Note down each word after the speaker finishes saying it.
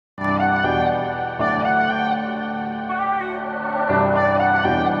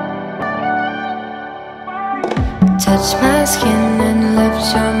touched my skin and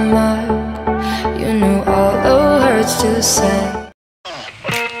left your mark. You know all the words to say.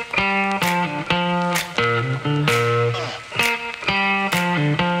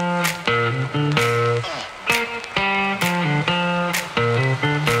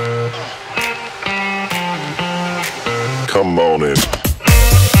 Come on in.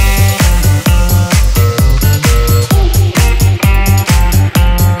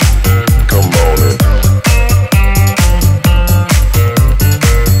 Come on in.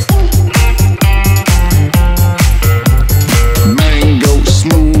 Mango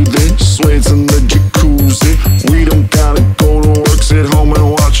smoothie, sweats in the jacuzzi. We don't gotta go to work, sit home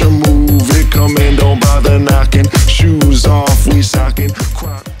and watch a movie. Come in, don't bother knocking. Shoes off, we socking.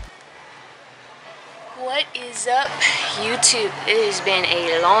 What is up, YouTube? It has been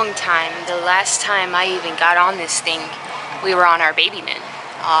a long time. The last time I even got on this thing, we were on our babymoon.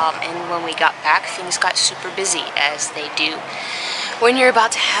 And when we got back, things got super busy, as they do when you're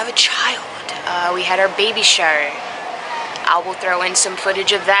about to have a child. We had our baby shower. I will throw in some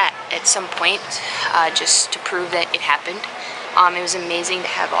footage of that at some point, just to prove that it happened. It was amazing to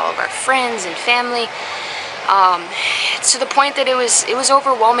have all of our friends and family. To the point that it was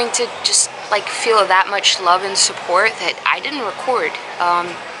overwhelming to just like feel that much love and support that I didn't record.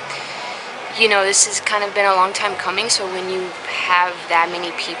 You know, this has kind of been a long time coming, so when you have that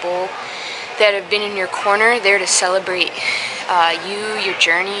many people that have been in your corner there to celebrate you, your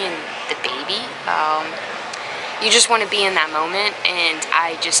journey, and the baby, you just want to be in that moment, and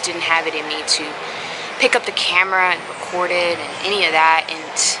I just didn't have it in me to pick up the camera and record it and any of that,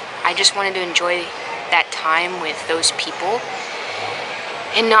 and I just wanted to enjoy that time with those people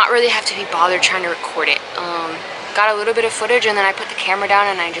and not really have to be bothered trying to record it. Got a little bit of footage, and then I put the camera down,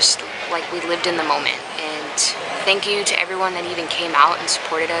 and I just, like, we lived in the moment. And thank you to everyone that even came out and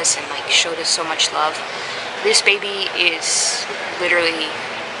supported us and like showed us so much love. This baby is literally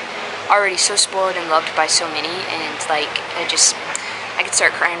already so spoiled and loved by so many, and like I could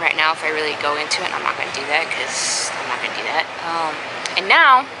start crying right now if I really go into it, and I'm not gonna do that because I'm not gonna do that. And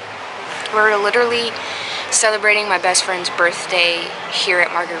now we're literally celebrating my best friend's birthday here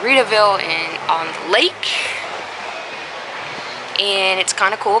at Margaritaville and on the lake. And it's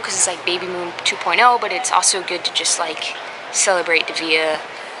kind of cool because it's like Baby Moon 2.0, but it's also good to just like celebrate Davia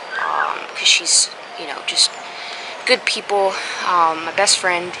because she's, you know, just good people. My best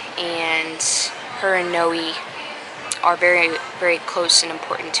friend and her and Noe are very, very close and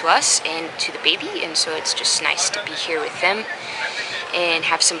important to us and to the baby, and so it's just nice to be here with them and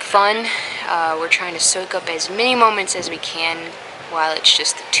have some fun. We're trying to soak up as many moments as we can while it's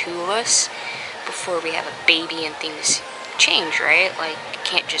just the two of us before we have a baby and things change, right? Like, you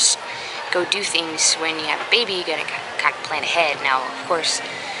can't just go do things when you have a baby. You gotta kind of plan ahead. Now, of course,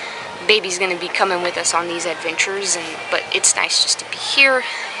 the baby's gonna be coming with us on these adventures, but it's nice just to be here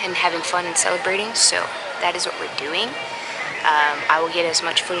and having fun and celebrating, so that is what we're doing. I will get as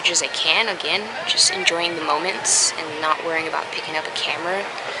much footage as I can, again, just enjoying the moments and not worrying about picking up a camera.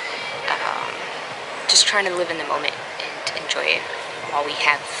 Just trying to live in the moment and enjoy it while we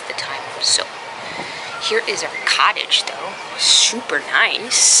have the time. So, here is our cottage, though. Super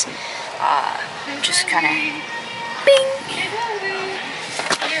nice. Just kind of bing.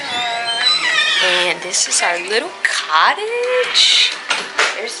 And this is our little cottage.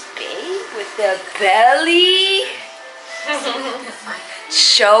 There's Babe with the belly.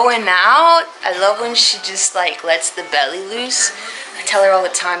 Showing out. I love when she just like lets the belly loose. I tell her all the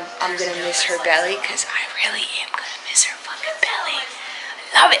time I'm gonna miss her belly because I really am gonna miss her fucking belly.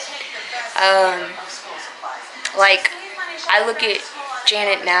 I love it. Like, I look at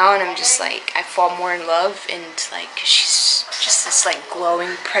Janet now and I'm just like, I fall more in love, and like she's just this like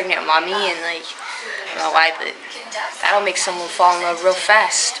glowing pregnant mommy, and like I don't know why, but that'll make someone fall in love real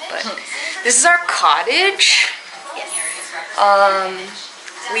fast. But this is our cottage.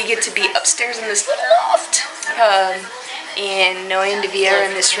 We get to be upstairs in this little loft, and Noe and Davia are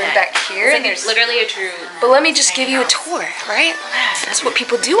in this room back here. And there's literally a true. But let me just give you a tour, right? That's what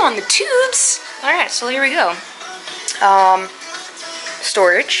people do on the tubes. All right, so here we go.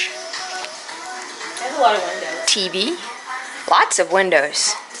 Storage. There's a lot of windows. TV. Lots of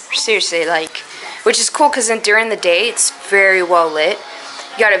windows. Seriously, like, which is cool because during the day it's very well lit.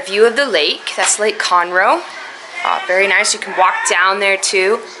 You got a view of the lake. That's Lake Conroe. Very nice. You can walk down there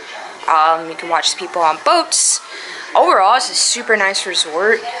too. You can watch the people on boats. Overall, it's a super nice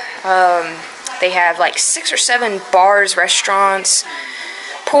resort. They have like 6 or 7 bars, restaurants,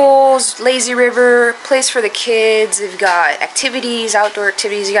 pools, lazy river, place for the kids. They've got activities, outdoor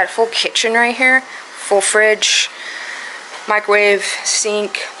activities. You got a full kitchen right here, full fridge, microwave,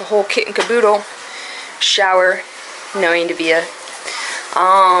 sink, the whole kit and caboodle, shower. knowing Davia.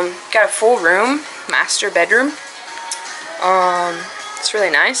 Got a full room, master bedroom. It's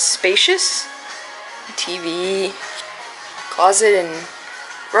really nice, spacious. TV, closet and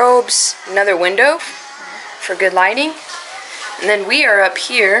robes, another window for good lighting. And then we are up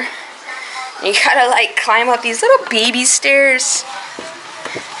here. You gotta like climb up these little baby stairs.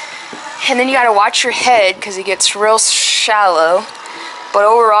 And then you gotta watch your head because it gets real shallow. But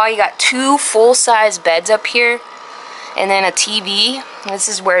overall, you got 2 full-size beds up here. And then a TV. This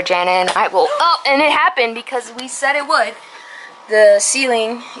is where Jana and I will... Oh, and it happened because we said it would. The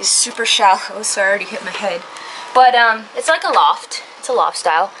ceiling is super shallow, so I already hit my head. But it's like a loft. It's a loft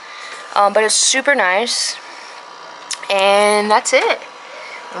style. But it's super nice. And that's it.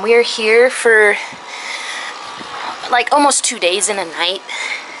 And we are here for like almost 2 days and a night.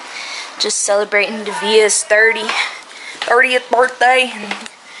 Just celebrating Davia's 30th birthday.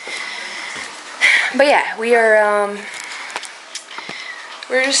 But yeah, we are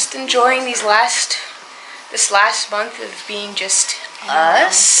we're just enjoying this last month of being just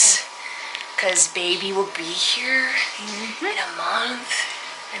us, because baby will be here in a month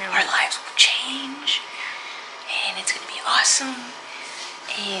and our lives will change and it's gonna be awesome.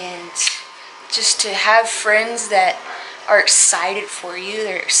 And just to have friends that are excited for you,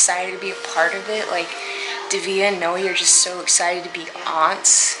 they're excited to be a part of it, like Davia and Noe are just so excited to be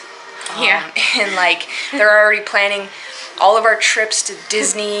aunts. And like they're already planning all of our trips to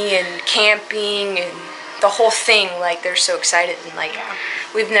Disney and camping and the whole thing. Like they're so excited, and like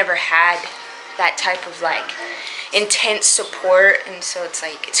we've never had that type of like intense support, and so it's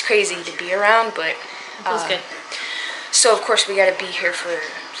like it's crazy to be around. But It feels good. So of course we got to be here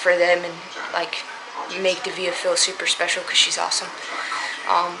for them and like make Davia feel super special because she's awesome.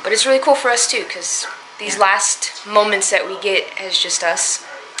 But it's really cool for us too, because these last moments that we get as just us,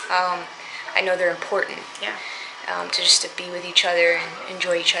 I know they're important. Yeah. To just to be with each other and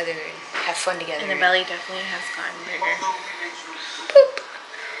enjoy each other and have fun together. And the belly definitely has gotten bigger. Boop.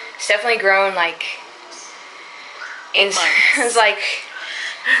 It's definitely grown like in it's like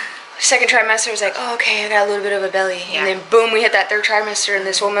second trimester. I was like, oh, okay, I got a little bit of a belly. Yeah. And then boom, we hit that third trimester and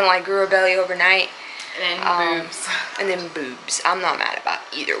this woman like grew a belly overnight. And then boobs. And then boobs. I'm not mad about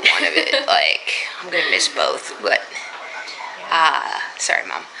either one of it. Like, I'm gonna miss both, but sorry,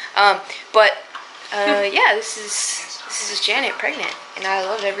 Mom. Yeah, this is Janet pregnant, and I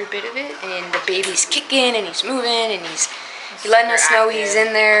love every bit of it. And the baby's kicking, and he's moving, and he's letting us know he's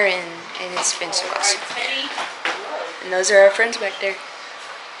in there, and it's been so awesome. And those are our friends back there.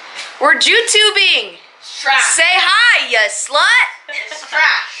 We're YouTubing. Trash. Say hi, you slut. It's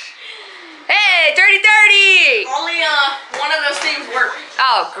trash. Hey, dirty. Only one of those things work.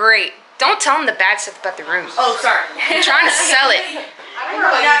 Oh, great. Don't tell them the bad stuff about the rooms. Oh, sorry. I'm trying to sell it. I don't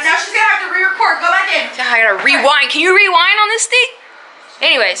know. Now she's gonna have to re-record. Go back in. I gotta rewind. Can you rewind on this thing?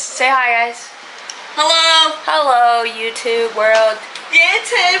 Anyways, say hi, guys. Hello. Hello, YouTube world.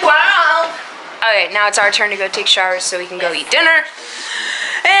 YouTube world. Okay, now it's our turn to go take showers so we can go eat dinner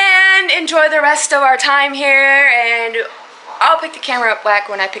and enjoy the rest of our time here. And I'll pick the camera up back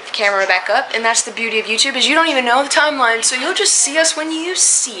when I pick the camera back up. And that's the beauty of YouTube, is you don't even know the timeline, so you'll just see us when you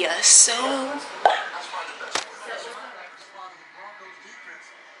see us. So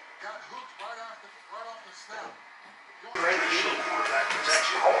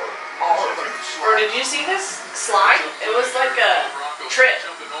Or did you see this slide? It was like a trip.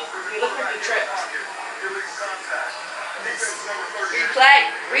 You look like a trip.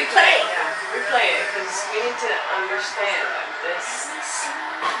 Replay it, because we need to understand this.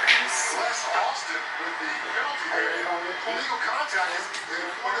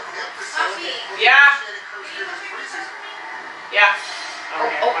 Yeah. Yeah.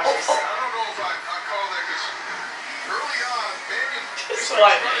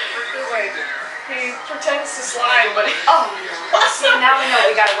 He pretends to slide, but see, now we know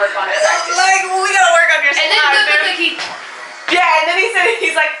we gotta work on it. like, well, we gotta work on your slide. And then look like he Yeah, and then he said,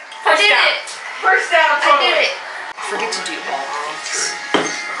 he's like, first did down. it. First down, I totally. did it. Forget to do all this.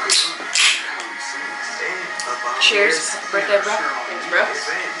 Cheers, birthday bro. Thanks, bro.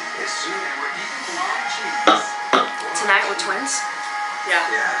 Tonight we're twins. Yeah.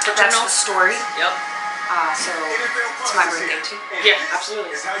 That's the story. Yep. So it's my birthday too. Yeah,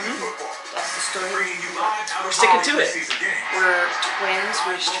 absolutely. That's the story. We're sticking to it. We're twins.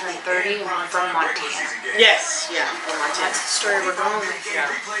 We just turned 30 and we're from Montana. Yes. Yeah, from Montana. That's the story we're going with.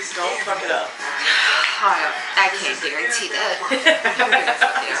 Yeah. Don't fuck it up. I can't guarantee that.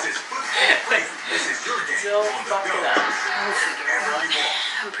 Don't fuck it up. I'll figure it out.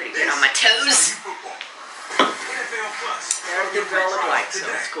 I'm pretty good on my toes. Everything we all look like, so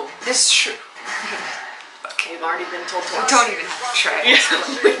it's cool. This is true. Okay, we've already been told We twice. don't even have to try. Yeah,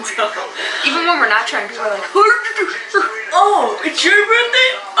 we don't. Even when we're not trying, people are like, Oh, it's your birthday?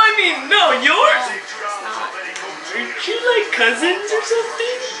 I mean, no, yours? Aren't you like cousins or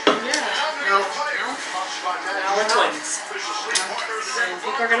something? Yeah. No. Now we're twins. And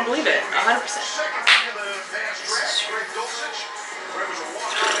people are gonna believe it, 100%.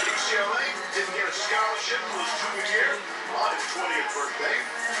 Didn't get a scholarship for his junior year on his 20th birthday.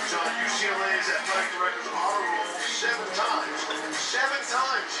 He was on UCLA's athletic director's honor roll 7 times. 7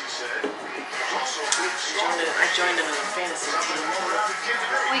 times, he said. Also I joined him in a fantasy team.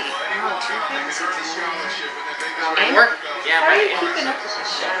 wait, no, 2 fantasy teams. And work. Yeah, How are right. you keeping up with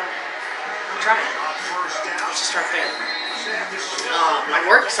this shit? I'm trying. Just start there. My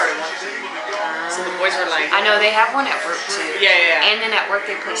work started one. So the boys were like, I know they have one at work too. Yeah. And then at work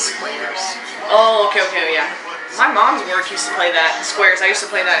they play squares. Oh, okay, yeah. My mom's work used to play that, Squares. I used to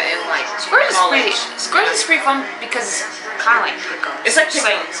play that in like Squares college. is pretty fun because it's kind of like pick'ems. It's like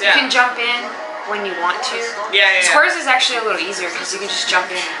pick'ems, yeah. You can jump in when you want to. Yeah. Squares is actually a little easier because you can just jump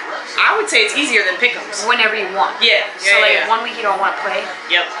in I would say it's easier than pick'ems. whenever you want. Yeah. So like 1 week you don't want to play,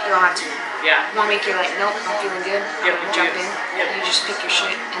 Yep. you don't have to. Yeah. 1 week you're like, nope, I'm feeling good. Yep. I'm gonna jump in. Yep. You just pick your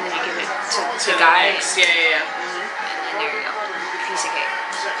shit and then you give it to To the guy. next. Yeah. And there you go. Piece of cake.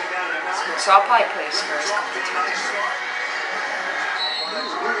 So I'll probably play squares a couple of times.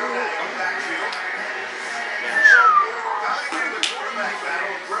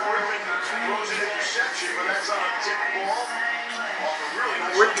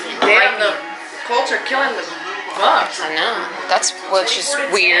 Damn, the Colts are killing the Bucks. I know. That's which is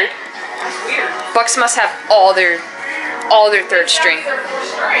weird. That's weird. Bucks must have all their third string.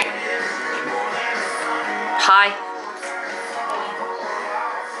 Hi.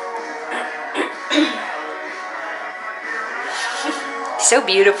 So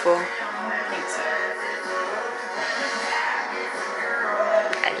beautiful.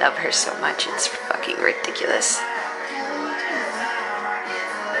 I love her so much. It's fucking ridiculous.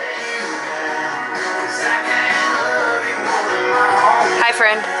 Hi,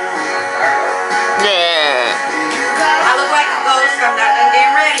 friend. Yeah. I look like a ghost. I'm not done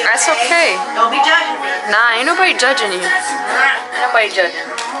getting ready. That's okay. Don't be judging me. Nah, ain't nobody judging you. Ain't nobody judging.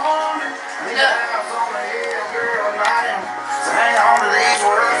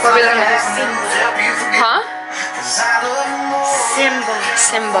 What are we looking at? Huh?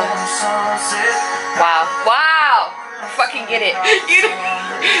 Simba. Wow. I fucking get it.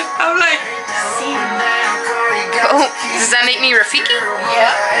 I'm like, Oh, does that make me Rafiki?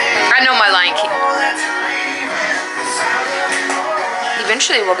 Yeah. I know my Lion King.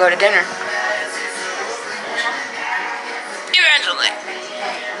 Eventually we'll go to dinner. Eventually.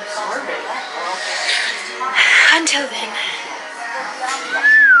 Until then.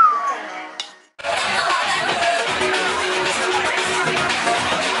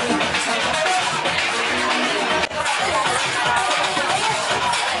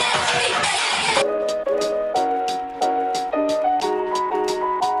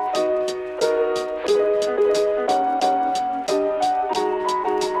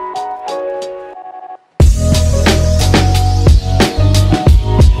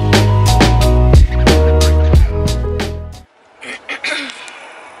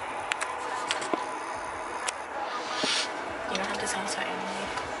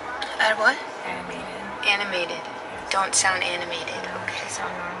 What? Animated. Don't sound animated. Okay.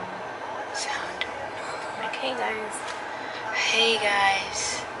 Sound normal. Sound normal. Like, hey guys. Hey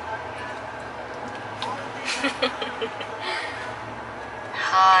guys.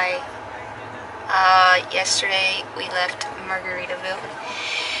 Hi. Yesterday we left Margaritaville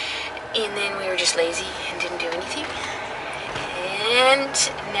and then we were just lazy and didn't do anything. And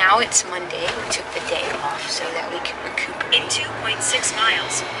now it's Monday. We took the day off so that we could recuperate. In 2.6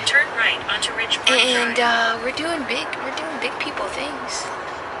 miles, turn right onto Ridge Park And Drive. we're doing big people things.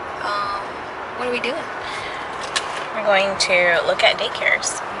 What are we doing? We're going to look at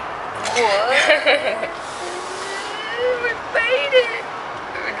daycares. What? We made it.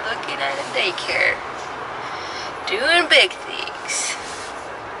 We're looking at a daycare. Doing big things.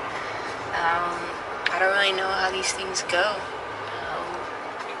 I don't really know how these things go.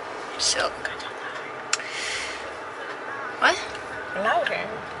 So. What? Louder.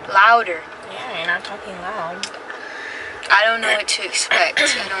 Louder. Yeah, you're not talking loud. I don't know what to expect.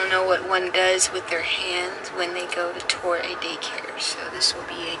 I don't know what one does with their hands when they go to tour a daycare. So this will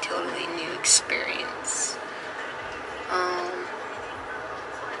be a totally new experience.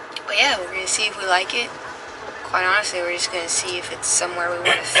 But yeah, we're going to see if we like it. Quite honestly, we're just going to see if it's somewhere we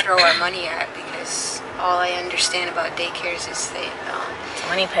want to throw our money at, because all I understand about daycares is that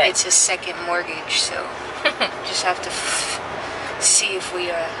Money pit. it's a second mortgage, so Just have to see if we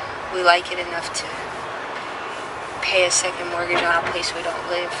like it enough to pay a second mortgage on a place we don't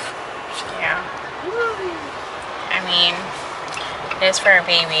live. So. Yeah. I mean, it is for our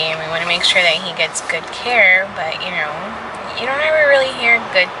baby, and we want to make sure that he gets good care, but you know, you don't ever really hear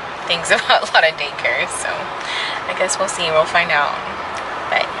good things about a lot of daycares, so I guess we'll see. We'll find out.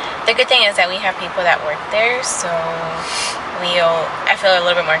 But the good thing is that we have people that work there, so I feel a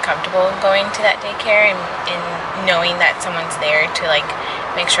little bit more comfortable going to that daycare and knowing that someone's there to like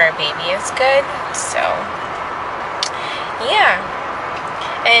make sure our baby is good. So yeah,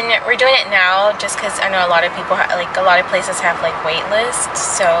 and we're doing it now just because I know a lot of people a lot of places have like wait lists,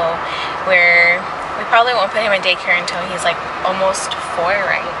 so we probably won't put him in daycare until he's like almost 4,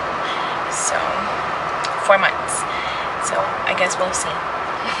 right? So 4 months, so I guess we'll see.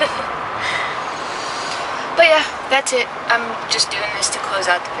 But yeah, that's it. I'm just doing this to close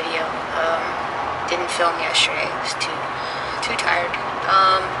out the video. Didn't film yesterday. I was too tired.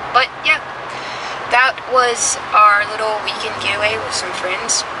 But yeah, that was our little weekend getaway with some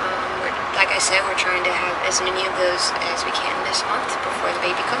friends. Like I said, we're trying to have as many of those as we can this month before the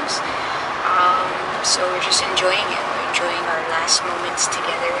baby comes. So we're just enjoying it. We're enjoying our last moments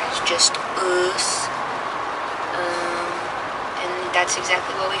together as just us. And that's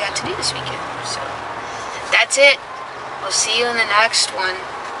exactly what we got to do this weekend. So that's it. We'll see you in the next one.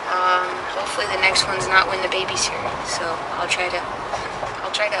 Hopefully the next one's not when the baby's here. So I'll try to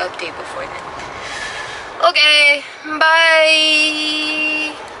update before then. Okay, bye.